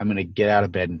I'm going to get out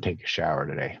of bed and take a shower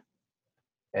today.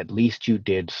 At least you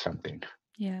did something.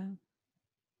 Yeah.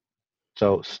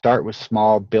 So start with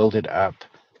small, build it up,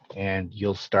 and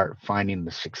you'll start finding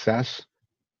the success,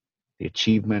 the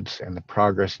achievements, and the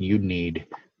progress you need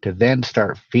to then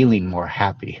start feeling more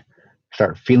happy,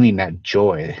 start feeling that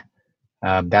joy,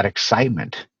 that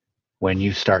excitement when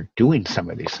you start doing some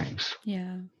of these things.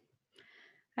 Yeah.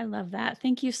 I love that.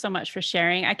 Thank you so much for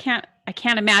sharing. I can't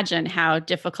imagine how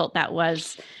difficult that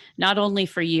was, not only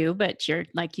for you, but you're,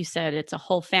 like you said, it's a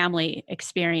whole family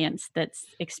experience that's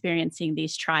experiencing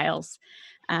these trials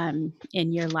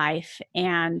in your life.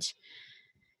 And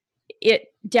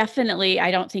it definitely,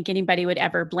 I don't think anybody would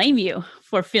ever blame you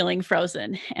for feeling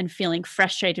frozen and feeling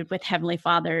frustrated with Heavenly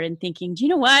Father and thinking, do you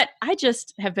know what? I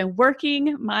just have been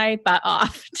working my butt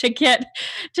off to get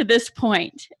to this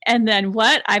point. And then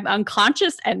what? I'm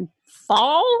unconscious and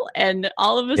fall and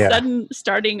all of a Yeah. sudden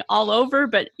starting all over,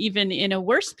 but even in a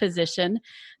worse position.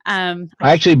 I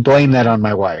I actually blame that on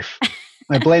my wife.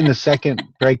 I blame the second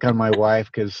break on my wife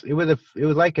because it was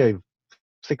like a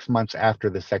 6 months after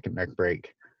the second neck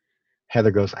break.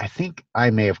 Heather goes, I think I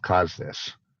may have caused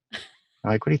this.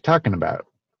 I'm like, what are you talking about?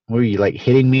 Were you like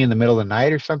hitting me in the middle of the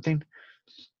night or something?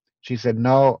 She said,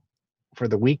 no, for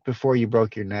the week before you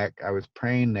broke your neck, I was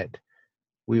praying that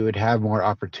we would have more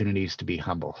opportunities to be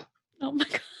humble. oh my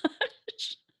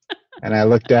gosh. And I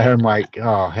looked at her and I'm like,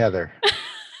 oh, Heather,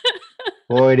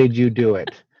 boy, did you do it.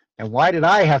 And why did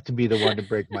I have to be the one to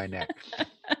break my neck?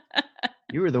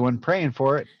 You were the one praying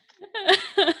for it.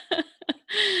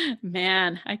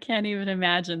 Man, I can't even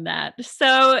imagine that.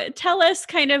 So tell us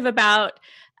kind of about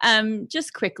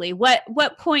just quickly what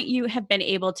point you have been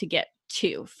able to get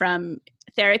to from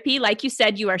therapy. Like you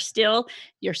said, you're still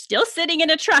sitting in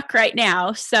a truck right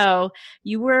now. So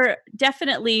you were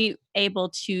definitely able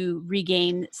to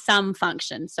regain some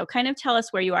function. So kind of tell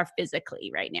us where you are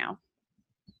physically right now.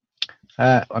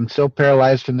 I'm still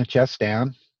paralyzed from the chest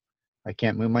down. I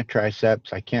can't move my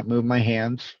triceps. I can't move my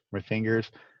hands, my fingers.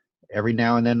 Every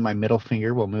now and then, my middle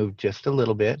finger will move just a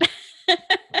little bit.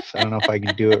 So I don't know if I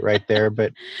can do it right there,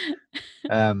 but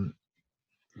um,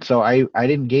 so I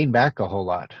didn't gain back a whole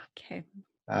lot Okay.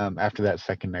 after that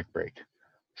second neck break.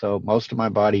 So most of my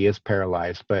body is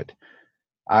paralyzed, but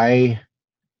I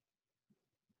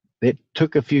it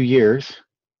took a few years,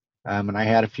 and I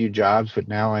had a few jobs, but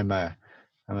now I'm a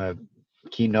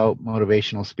keynote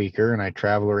motivational speaker, and I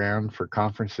travel around for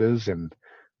conferences and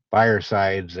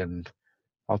firesides and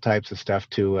all types of stuff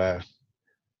to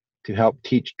help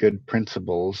teach good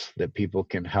principles that people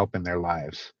can help in their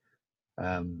lives,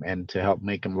 and to help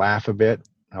make them laugh a bit,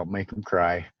 help make them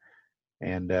cry,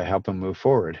 and help them move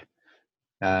forward.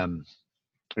 Um,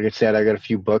 like I said, I got a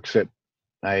few books that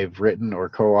I've written or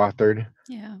co-authored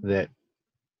Yeah. that,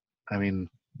 I mean,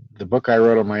 the book I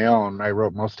wrote on my own, I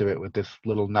wrote most of it with this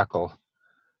little knuckle,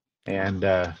 and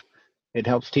it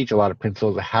helps teach a lot of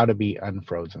principles of how to be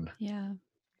unfrozen. Yeah.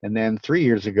 And then 3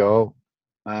 years ago,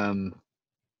 um,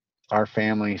 our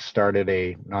family started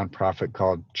a nonprofit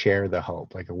called Chair the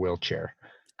Hope, like a wheelchair,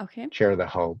 Okay. Chair the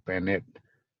Hope, and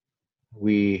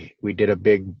we did a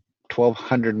big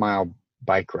 1,200-mile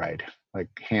bike ride, like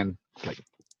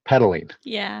pedaling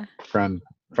Yeah. from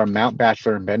Mount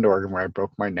Bachelor in Bend, Oregon, where I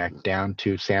broke my neck, down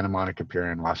to Santa Monica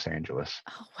Pier in Los Angeles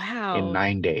Oh, in wow.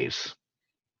 9 days.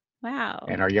 And Wow.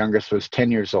 our youngest was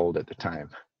 10 years old at the time.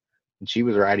 And she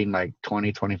was riding like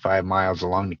 20, 25 miles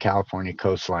along the California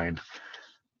coastline.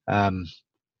 Um,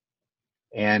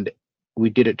 and we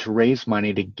did it to raise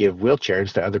money to give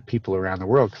wheelchairs to other people around the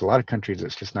world, because a lot of countries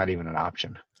it's just not even an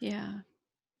option. Yeah.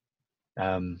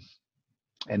 Um,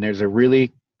 and there's a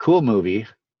really cool movie.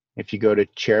 If you go to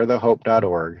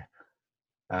chairthehope.org,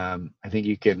 I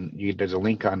think there's a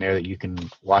link on there that you can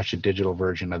watch a digital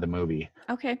version of the movie.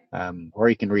 Okay. Or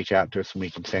you can reach out to us and we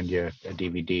can send you a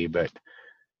DVD. But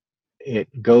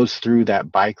it goes through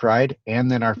that bike ride and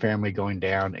then our family going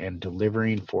down and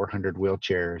delivering 400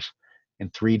 wheelchairs in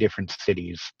 3 different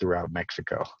cities throughout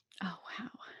Mexico. Oh, wow.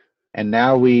 And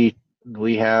now we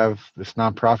have this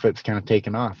nonprofit's kind of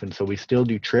taken off, and so we still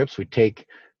do trips. We take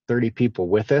 30 people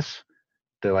with us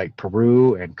to like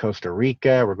Peru and Costa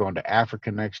Rica. We're going to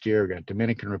Africa next year. We got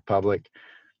Dominican Republic.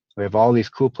 We have all these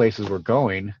cool places we're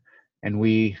going, and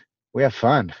we have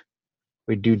fun.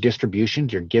 We do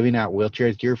distributions. You're giving out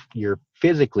wheelchairs. You're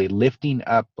physically lifting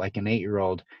up like an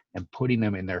 8-year-old and putting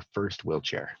them in their first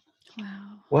wheelchair. Wow.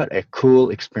 What a cool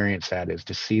experience that is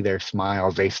to see their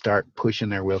smiles. They start pushing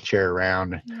their wheelchair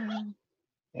around. Yeah.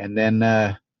 And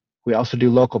then we also do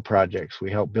local projects.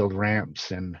 We help build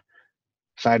ramps and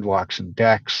sidewalks and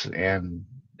decks and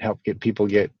help people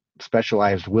get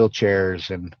specialized wheelchairs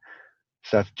and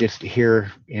stuff. Just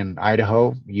here in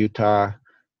Idaho, Utah,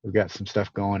 we've got some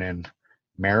stuff going in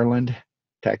Maryland,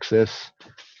 Texas,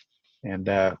 and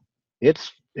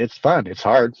it's fun. It's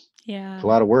hard. It's Yeah. a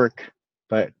lot of work,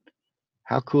 but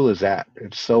how cool is that?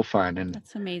 It's so fun. And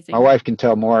That's my amazing. wife can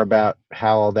tell more about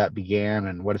how all that began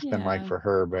and what it's been like Yeah. for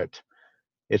her, but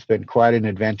it's been quite an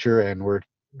adventure, and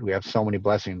we have so many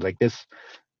blessings. Like this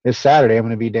Saturday, I'm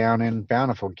going to be down in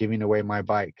Bountiful giving away my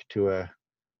bike to a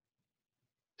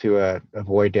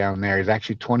boy down there. He's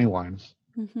actually 21. His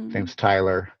Mm-hmm. name's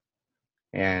Tyler,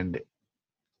 and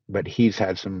but he's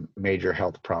had some major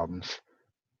health problems,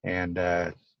 and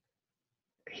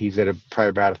he's at probably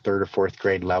about a third or fourth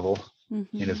grade level in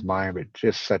Mm-hmm. his mind, but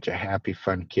just such a happy,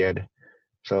 fun kid.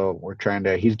 So we're trying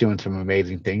to. He's doing some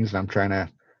amazing things, and I'm trying to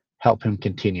help him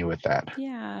continue with that.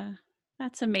 Yeah.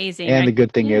 That's amazing. And the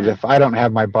good thing is, Yeah. if I don't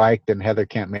have my bike, then Heather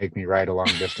can't make me ride a long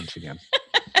distance again.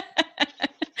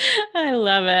 I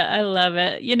love it. I love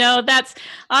it. That's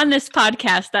on this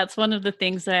podcast. That's one of the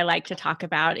things that I like to talk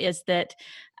about is that,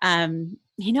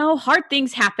 hard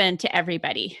things happen to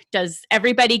everybody. Does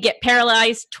everybody get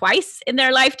paralyzed twice in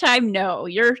their lifetime? No,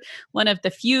 you're one of the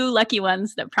few lucky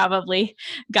ones that probably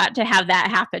got to have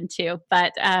that happen too.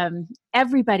 But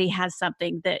everybody has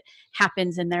something that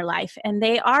happens in their life, and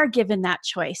they are given that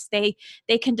choice. They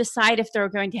can decide if they're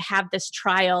going to have this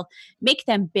trial make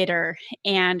them bitter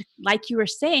and, like you were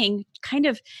saying, kind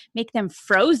of make them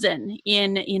frozen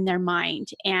in their mind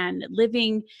and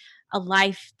living a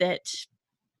life that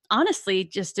honestly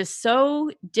just is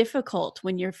so difficult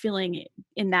when you're feeling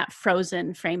in that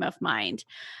frozen frame of mind.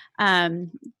 um,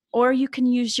 or you can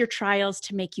use your trials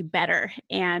to make you better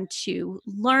and to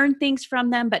learn things from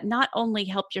them, but not only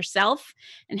help yourself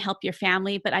and help your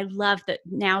family, but I love that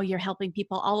now you're helping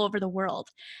people all over the world.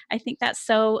 I think that's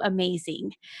so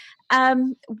amazing.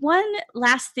 One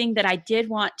last thing that I did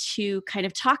want to kind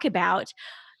of talk about,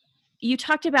 you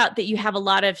talked about that you have a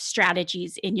lot of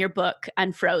strategies in your book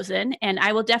Unfrozen, and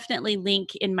I will definitely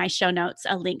link in my show notes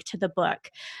a link to the book.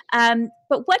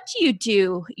 But what do you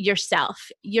do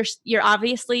yourself? You're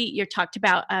obviously, you're talked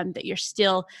about that you're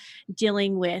still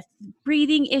dealing with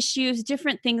breathing issues,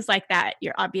 different things like that.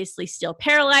 You're obviously still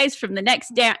paralyzed from the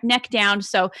neck down,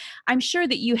 so I'm sure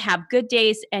that you have good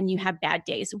days and you have bad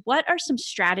days. What are some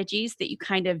strategies that you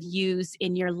kind of use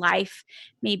in your life,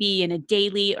 maybe in a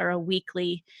daily or a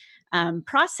weekly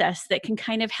process, that can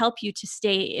kind of help you to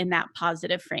stay in that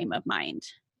positive frame of mind?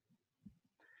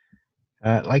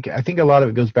 Like I think a lot of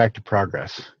it goes back to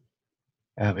progress.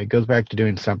 It goes back to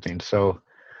doing something. So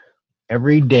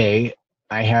every day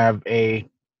I have a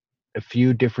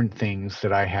few different things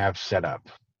that I have set up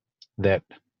that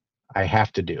I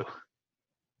have to do.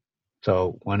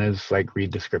 So one is like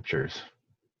read the scriptures.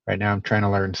 Right now I'm trying to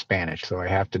learn Spanish, so I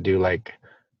have to do like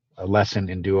a lesson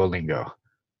in Duolingo.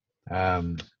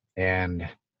 Um, and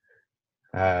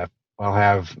I'll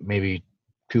have maybe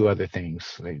two other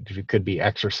things. Like, it could be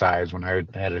exercise when I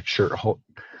had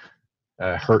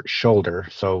hurt shoulder.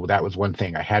 So that was one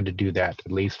thing. I had to do that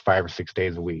at least 5 or 6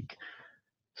 days a week.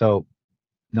 So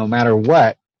no matter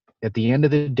what, at the end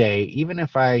of the day, even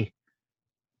if I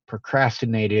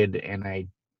procrastinated and I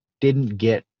didn't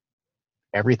get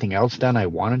everything else done I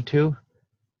wanted to,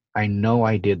 I know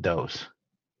I did those.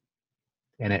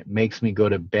 And it makes me go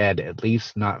to bed at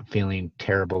least not feeling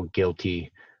terrible,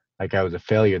 guilty, like I was a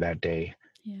failure that day,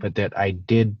 Yeah. but that I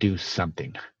did do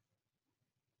something.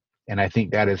 And I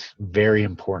think that is very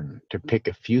important to pick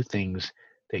a few things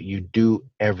that you do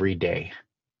every day.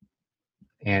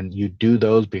 And you do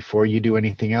those before you do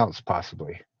anything else,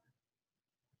 possibly.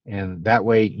 And that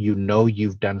way, you know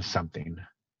you've done something.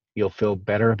 You'll feel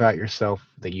better about yourself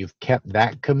that you've kept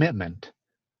that commitment.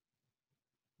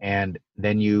 And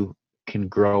then you can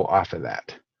grow off of that.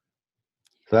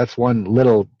 So that's one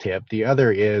little tip. The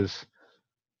other is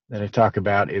that I talk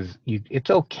about is it's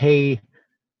okay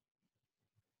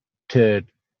to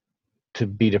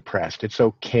be depressed. It's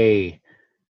okay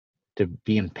to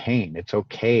be in pain. It's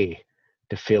okay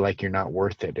to feel like you're not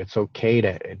worth it. It's okay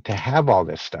to have all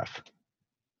this stuff.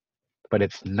 But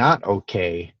it's not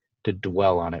okay to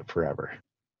dwell on it forever.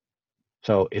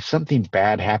 So if something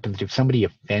bad happens, if somebody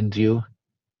offends you,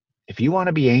 if you want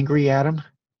to be angry at them,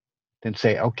 then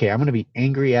say, okay, I'm going to be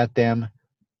angry at them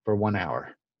for 1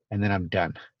 hour and then I'm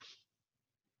done.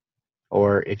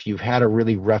 Or if you've had a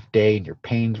really rough day and your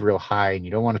pain's real high and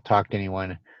you don't want to talk to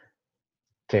anyone,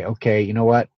 say, okay, you know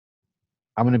what?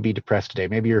 I'm going to be depressed today.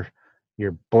 Maybe your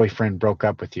boyfriend broke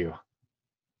up with you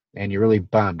and you're really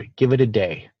bummed. Give it a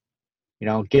day.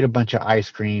 Get a bunch of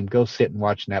ice cream, go sit and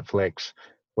watch Netflix,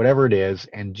 whatever it is,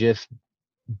 and just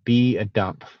be a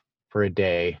dump for a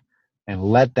day and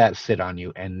let that sit on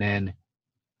you and then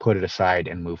put it aside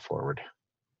and move forward.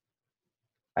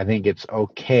 I think it's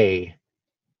okay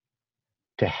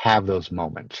to have those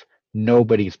moments.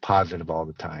 Nobody's positive all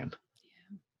the time.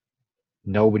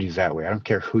 Nobody's that way. I don't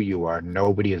care who you are.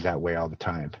 Nobody is that way all the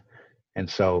time. And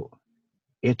so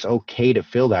it's okay to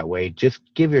feel that way. Just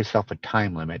give yourself a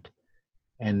time limit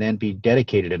and then be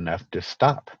dedicated enough to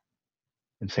stop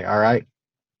and say, all right,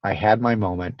 I had my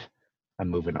moment. I'm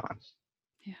moving on.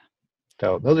 Yeah.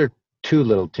 So those are two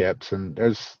little tips. And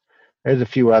there's a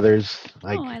few others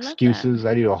like I love that. excuses.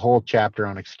 I do a whole chapter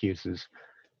on excuses.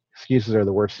 Excuses are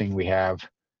the worst thing we have.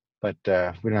 But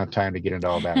we don't have time to get into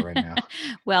all that right now.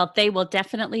 Well, they will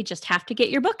definitely just have to get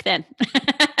your book then.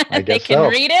 I They guess can so.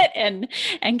 read it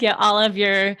and get all of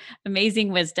your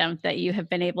amazing wisdom that you have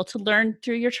been able to learn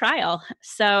through your trial.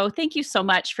 So thank you so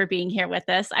much for being here with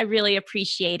us. I really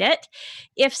appreciate it.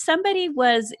 If somebody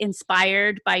was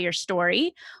inspired by your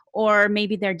story, or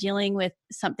maybe they're dealing with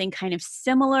something kind of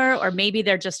similar, or maybe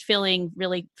they're just feeling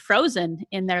really frozen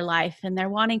in their life and they're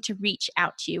wanting to reach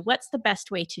out to you, what's the best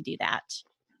way to do that?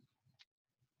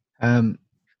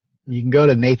 You can go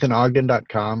to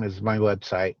nathanogden.com is my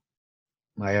website.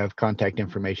 I have contact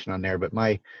information on there, but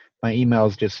my email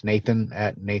is just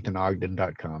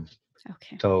nathan@nathanogden.com.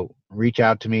 Okay. So reach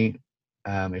out to me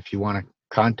if you want to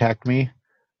contact me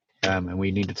and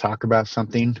we need to talk about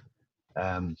something.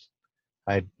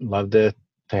 I'd love to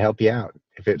help you out.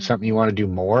 If it's something you want to do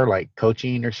more, like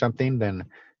coaching or something, then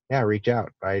yeah, reach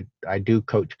out. I do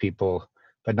coach people,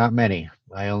 but not many.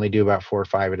 I only do about 4 or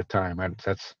 5 at a time.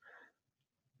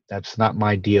 That's not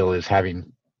my deal, is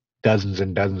having dozens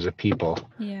and dozens of people.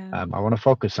 Yeah. I want to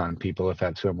focus on people if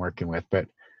that's who I'm working with. But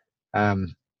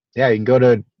yeah, you can go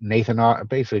to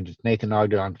basically just Nathan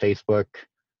Ogden on Facebook.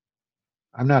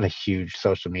 I'm not a huge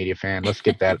social media fan. Let's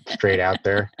get that straight out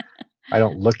there. I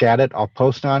don't look at it. I'll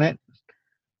post on it.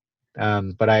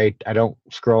 But I don't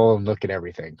scroll and look at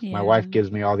everything. Yeah. My wife gives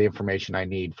me all the information I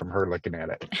need from her looking at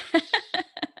it.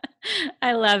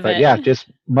 I love But it. yeah,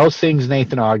 just most things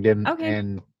Nathan Ogden, Okay.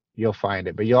 and you'll find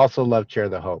it. But you also love Share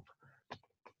the Hope.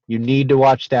 You need to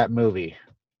watch that movie.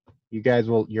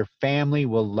 Your family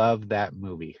will love that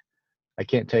movie. I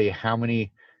can't tell you how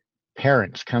many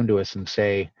parents come to us and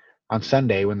say on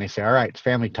Sunday when they say, all right, it's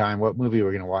family time, what movie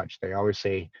we're going to watch? They always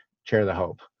say Share the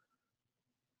Hope.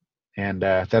 And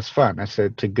that's fun. It's a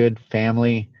good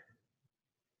family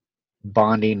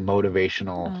bonding,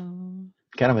 motivational,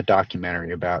 kind of a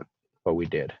documentary about what we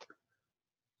did.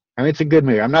 I mean, it's a good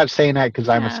movie. I'm not saying that because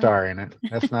I'm a star in it.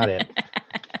 That's not it.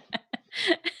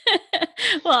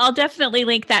 Well, I'll definitely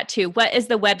link that too. What is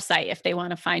the website if they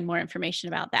want to find more information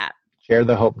about that?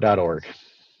 ShareTheHope.org.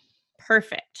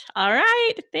 Perfect. All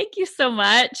right. Thank you so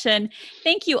much. And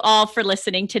thank you all for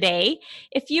listening today.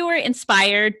 If you were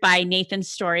inspired by Nathan's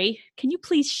story, can you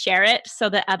please share it so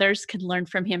that others can learn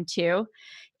from him too?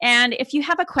 And if you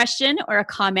have a question or a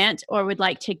comment or would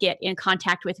like to get in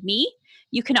contact with me,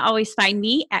 you can always find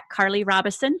me at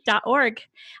carlyrobison.org.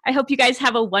 I hope you guys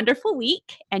have a wonderful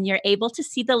week and you're able to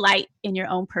see the light in your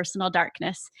own personal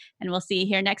darkness. And we'll see you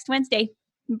here next Wednesday.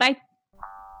 Bye.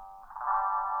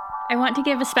 I want to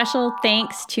give a special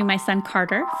thanks to my son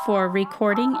Carter for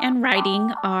recording and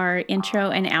writing our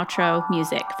intro and outro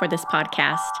music for this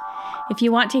podcast. If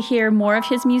you want to hear more of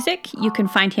his music, you can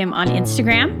find him on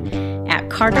Instagram at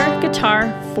Carter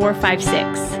Guitar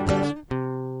 456.